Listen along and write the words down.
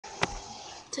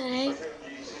Today,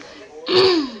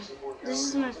 this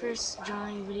is my first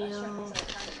drawing video,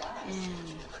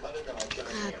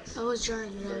 and I was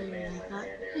drawing it earlier, and I thought,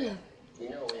 hey,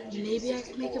 maybe I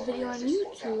could make a video on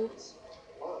YouTube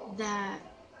that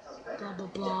blah blah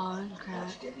blah and crap.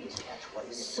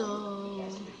 So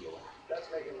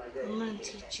I'm gonna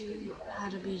teach you how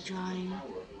to be drawing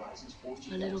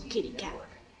a little kitty cat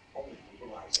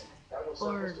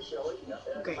or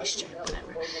gray stripe,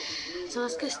 whatever. So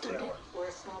let's get started.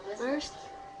 First,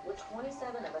 you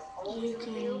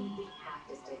can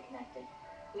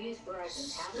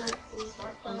start with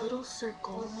a little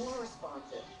circle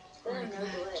like that.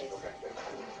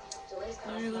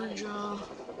 And you're gonna draw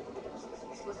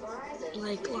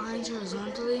like lines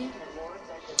horizontally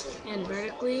and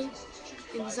vertically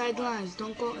inside the lines.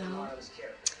 Don't go out.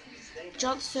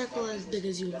 Draw the circle as big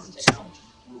as you want to.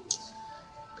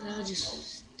 But I'll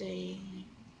just stay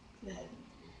like that.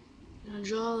 Now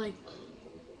draw like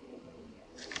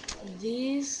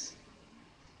these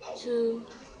two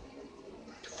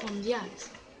to form the eyes.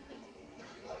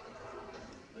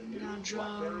 Now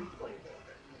draw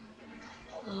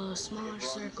a smaller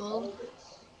circle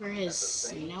for his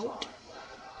snout.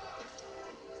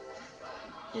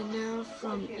 And now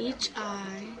from each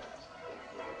eye,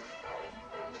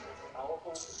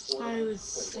 I would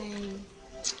say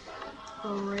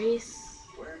erase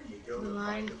the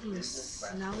line from the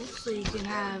snout so you can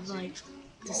have like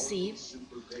to see.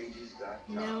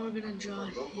 Now we're gonna draw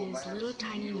his little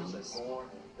tiny nose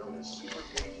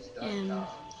and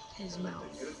his mouth.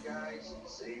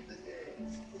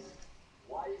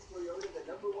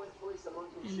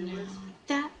 And now like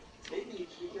that.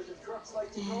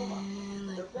 And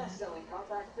like that.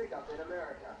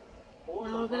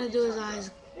 Now we're gonna do his eyes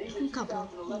in a couple.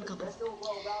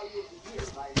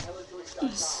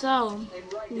 So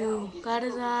you got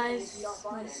his eyes,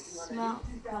 his mouth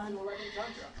done.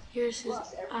 Here's his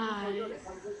eyes.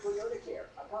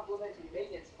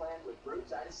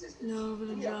 Now we're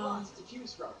gonna draw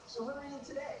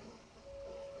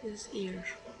his ears.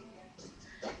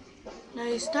 Now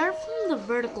you start from the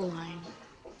vertical line,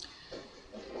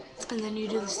 and then you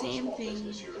do the same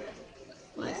thing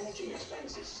with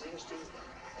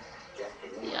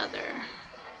the other.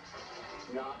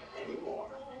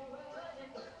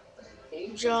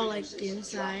 Draw like the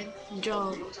inside,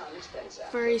 draw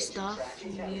furry stuff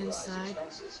on the inside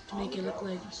to make it look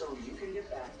like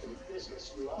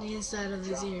the inside of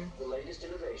his ear. Like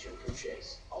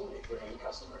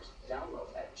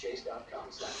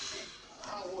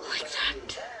that.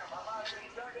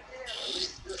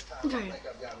 Okay,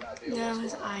 now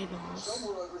his eyeballs.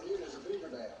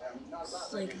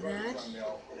 Just like that.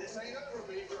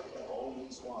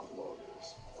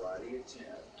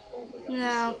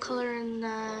 Now color in the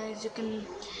eyes. You can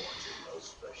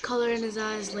color in his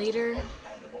eyes later.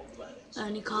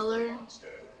 Any color.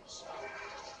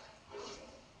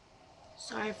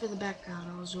 Sorry for the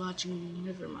background. I was watching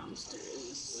River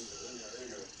Monsters.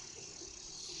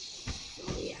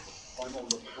 Yeah.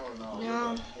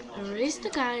 Now erase the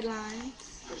guidelines.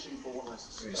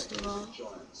 First of all,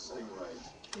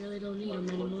 really don't need them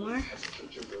anymore.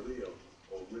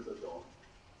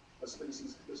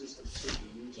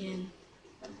 And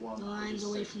the lines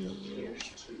away from the ears.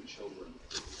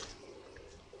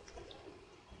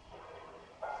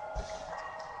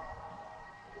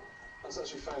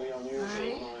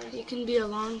 Alright, you can be a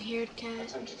long-haired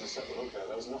cat, and it's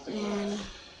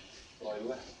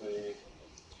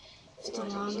a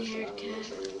long-haired cat,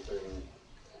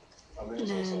 and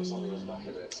then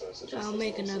I'll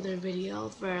make another video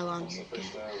for a long-haired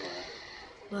cat,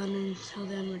 but until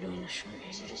then we're doing a short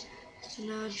hair. So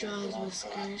now draw his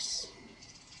whiskers,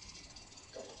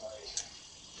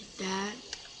 like that,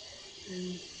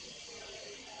 and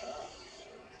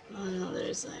on the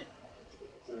other side.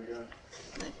 There we go.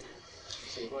 Like that.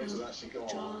 So the legs have actually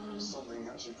got on. Something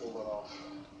actually pulled that off.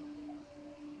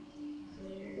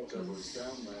 Whatever is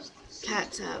down there.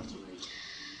 Cats have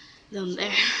them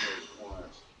there.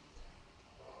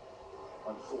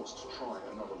 I'm forced to try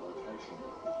another location.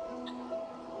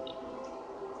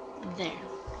 There.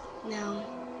 Now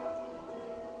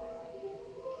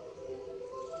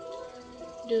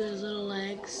do his little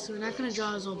legs. We're not gonna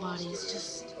draw his whole body. It's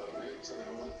just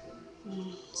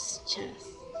his chest.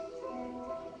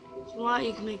 If you want,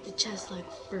 you can make the chest like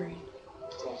furry.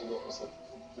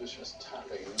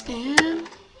 And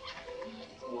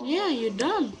yeah, you're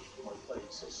done.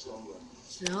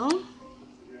 So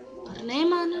put a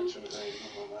name on him,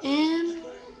 and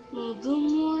we'll do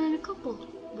more in a couple.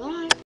 Bye.